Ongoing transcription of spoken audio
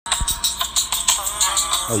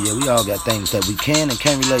Oh yeah, we all got things that we can and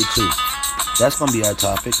can't relate to. That's gonna be our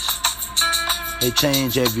topics. They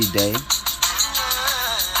change every day.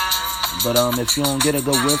 But if you don't get a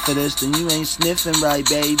good whiff of this, then you ain't sniffing right,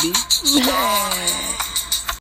 baby.